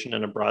innovation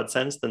in a broad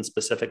sense than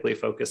specifically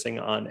focusing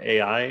on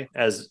AI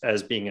as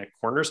being a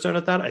cornerstone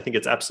of that. I think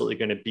it's absolutely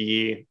going to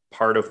be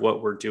part of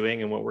what we're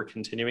doing and what we're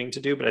continuing to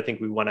do, but I think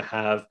we want to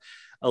have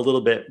a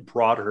little bit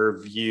broader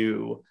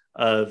view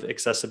of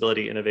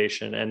accessibility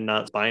innovation and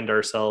not bind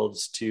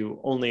ourselves to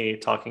only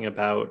talking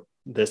about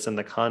this in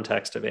the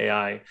context of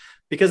AI,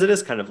 because it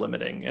is kind of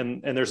limiting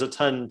and there's a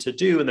ton to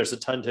do and there's a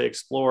ton to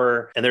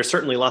explore. And there's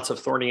certainly lots of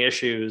thorny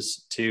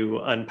issues to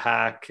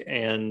unpack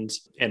and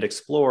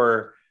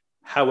explore.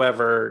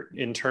 However,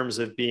 in terms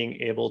of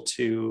being able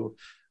to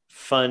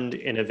fund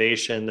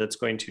innovation that's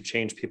going to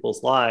change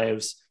people's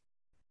lives,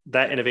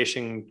 that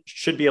innovation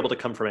should be able to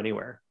come from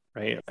anywhere,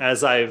 right?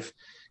 As I've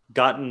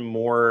gotten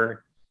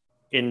more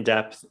in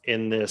depth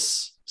in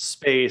this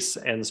space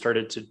and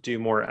started to do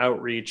more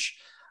outreach,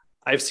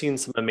 I've seen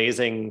some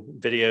amazing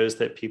videos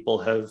that people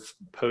have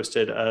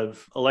posted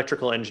of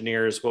electrical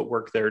engineers, what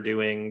work they're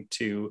doing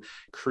to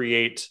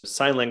create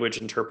sign language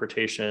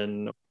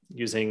interpretation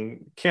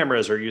using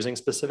cameras or using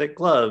specific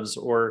gloves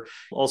or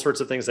all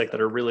sorts of things like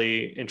that are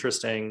really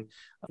interesting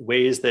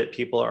ways that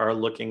people are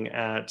looking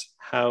at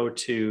how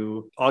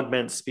to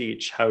augment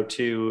speech, how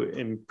to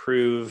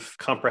improve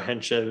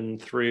comprehension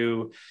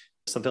through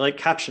something like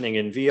captioning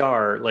in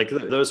VR, like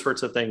those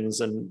sorts of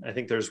things. And I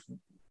think there's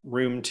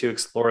room to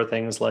explore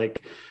things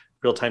like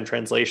real-time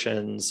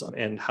translations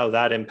and how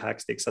that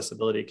impacts the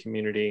accessibility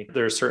community.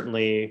 There's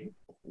certainly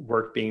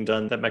work being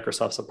done that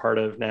Microsoft's a part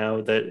of now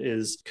that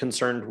is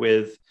concerned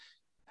with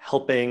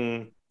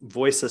helping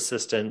voice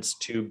assistants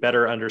to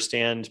better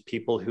understand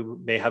people who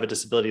may have a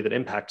disability that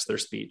impacts their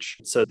speech.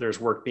 So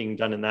there's work being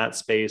done in that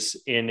space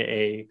in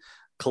a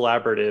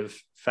collaborative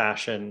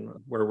fashion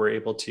where we're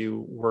able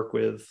to work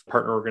with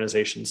partner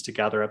organizations to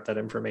gather up that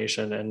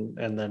information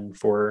and then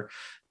for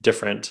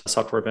different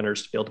software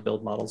vendors to be able to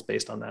build models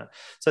based on that.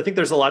 So I think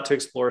there's a lot to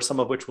explore, some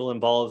of which will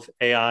involve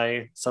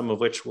AI, some of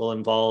which will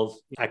involve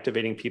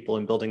activating people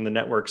and building the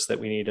networks that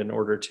we need in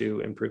order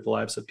to improve the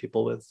lives of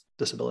people with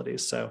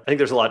disabilities. So I think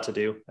there's a lot to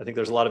do. I think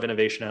there's a lot of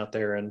innovation out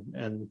there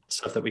and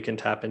stuff that we can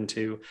tap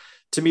into.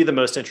 To me, the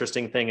most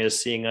interesting thing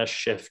is seeing us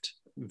shift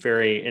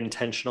very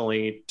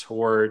intentionally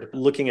toward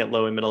looking at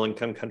low and middle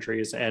income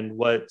countries and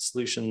what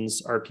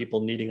solutions are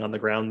people needing on the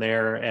ground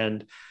there,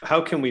 and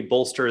how can we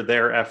bolster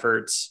their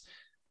efforts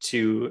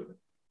to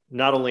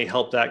not only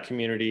help that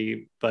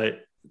community,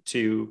 but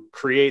to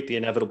create the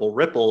inevitable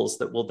ripples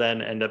that will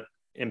then end up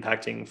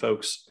impacting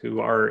folks who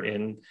are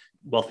in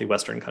wealthy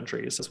Western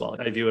countries as well.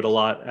 I view it a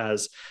lot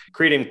as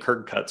creating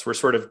curb cuts. We're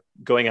sort of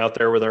going out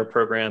there with our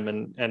program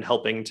and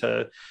helping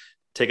to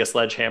take a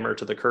sledgehammer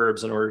to the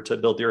curbs in order to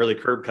build the early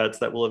curb cuts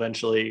that will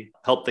eventually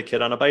help the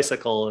kid on a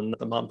bicycle and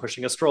the mom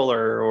pushing a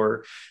stroller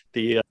or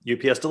the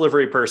UPS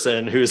delivery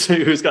person who's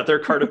got their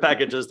cart of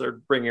packages they're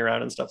bringing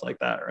around and stuff like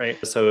that, right?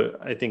 So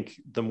I think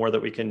the more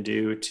that we can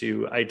do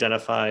to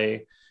identify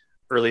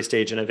early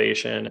stage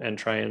innovation and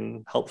try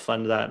and help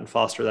fund that and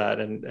foster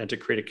that and to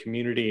create a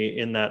community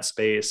in that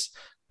space,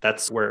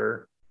 that's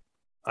where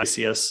I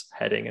see us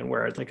heading and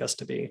where I'd like us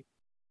to be.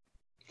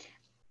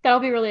 That'll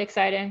be really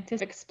exciting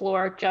to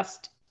explore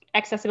just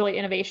accessibility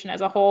innovation as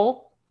a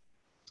whole.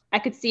 I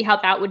could see how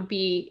that would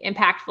be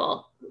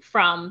impactful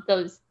from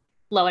those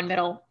low and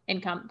middle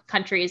income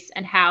countries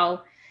and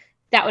how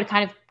that would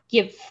kind of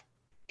give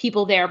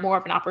people there more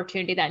of an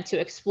opportunity then to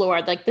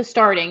explore like the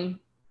starting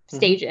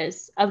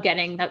stages of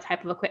getting that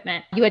type of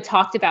equipment. You had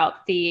talked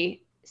about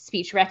the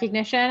speech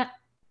recognition.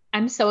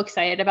 I'm so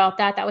excited about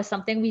that. That was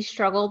something we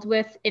struggled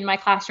with in my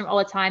classroom all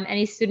the time.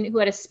 Any student who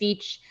had a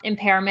speech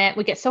impairment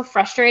would get so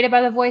frustrated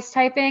by the voice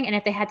typing. And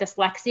if they had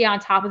dyslexia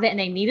on top of it and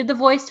they needed the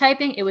voice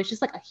typing, it was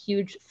just like a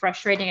huge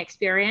frustrating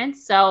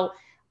experience. So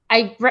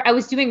I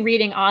was doing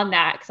reading on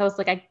that because I was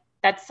like,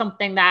 that's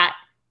something that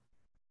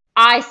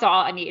I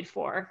saw a need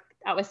for.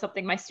 That was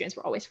something my students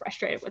were always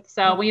frustrated with.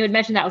 So when you had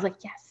mentioned that, I was like,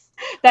 yes.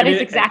 That is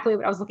exactly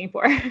what I was looking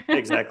for.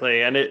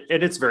 Exactly. And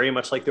it's very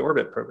much like the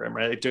Orbit program,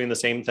 right? Like doing the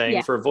same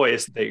thing for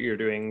voice that you're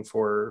doing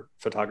for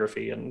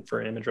photography and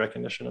for image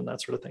recognition and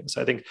that sort of thing.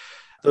 So I think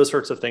those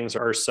sorts of things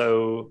are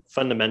so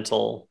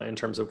fundamental in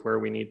terms of where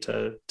we need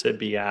to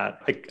be at.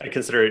 I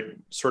consider it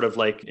sort of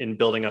like in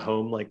building a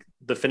home, like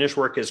the finish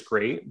work is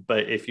great,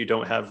 but if you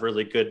don't have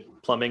really good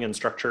plumbing and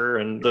structure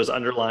and those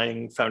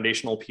underlying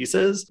foundational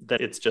pieces, then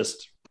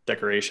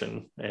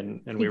decoration,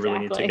 and we really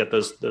need to get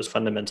those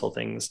fundamental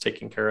things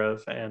taken care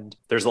of. And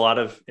there's a lot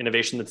of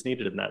innovation that's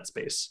needed in that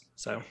space.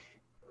 So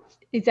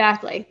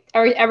exactly,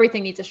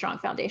 everything needs a strong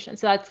foundation.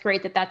 So that's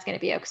great that that's going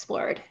to be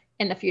explored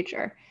in the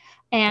future.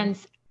 And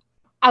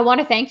I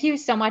want to thank you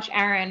so much,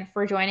 Aaron,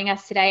 for joining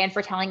us today and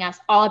for telling us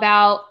all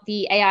about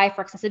the AI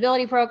for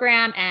Accessibility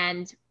program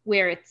and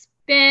where it's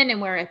been and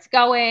where it's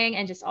going,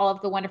 and just all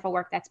of the wonderful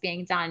work that's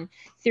being done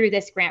through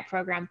this grant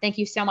program. Thank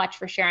you so much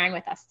for sharing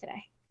with us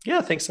today.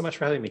 Yeah, thanks so much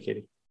for having me,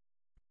 Katie.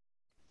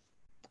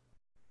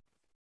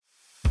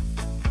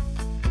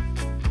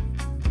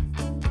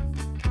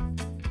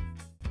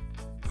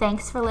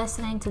 Thanks for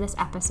listening to this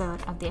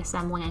episode of the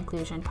Assembling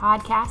Inclusion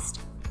podcast.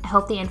 I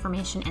hope the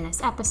information in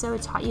this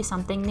episode taught you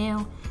something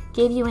new,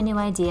 gave you a new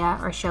idea,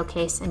 or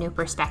showcased a new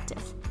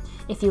perspective.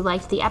 If you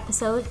liked the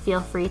episode,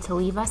 feel free to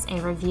leave us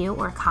a review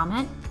or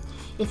comment.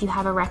 If you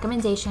have a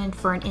recommendation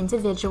for an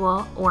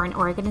individual or an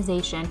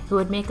organization who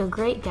would make a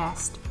great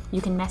guest,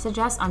 you can message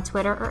us on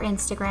Twitter or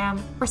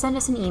Instagram, or send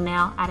us an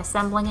email at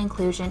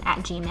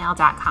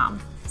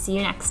assemblinginclusion@gmail.com. See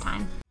you next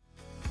time.